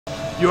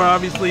You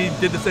obviously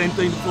did the same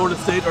thing to Florida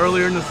State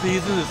earlier in the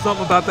season. Is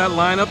something about that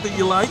lineup that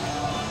you like?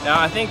 Yeah,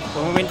 I think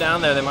when we went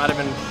down there, they might have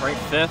been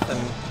ranked 5th, and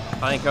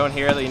I think going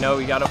here, you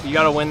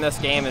gotta win this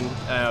game, and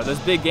those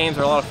big games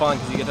are a lot of fun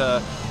because you get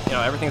to,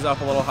 everything's up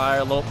a little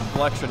higher, a little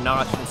extra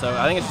notch, and so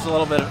I think it's just a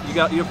little bit.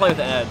 You play with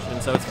the edge,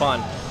 and so it's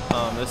fun.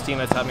 Those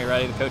teammates had me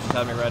ready, the coaches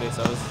had me ready,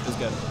 so it was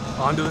good.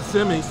 On to the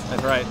semis.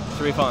 That's right.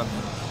 Should be fun.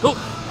 Cool.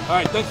 All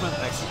right, thanks, man.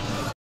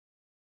 Thanks.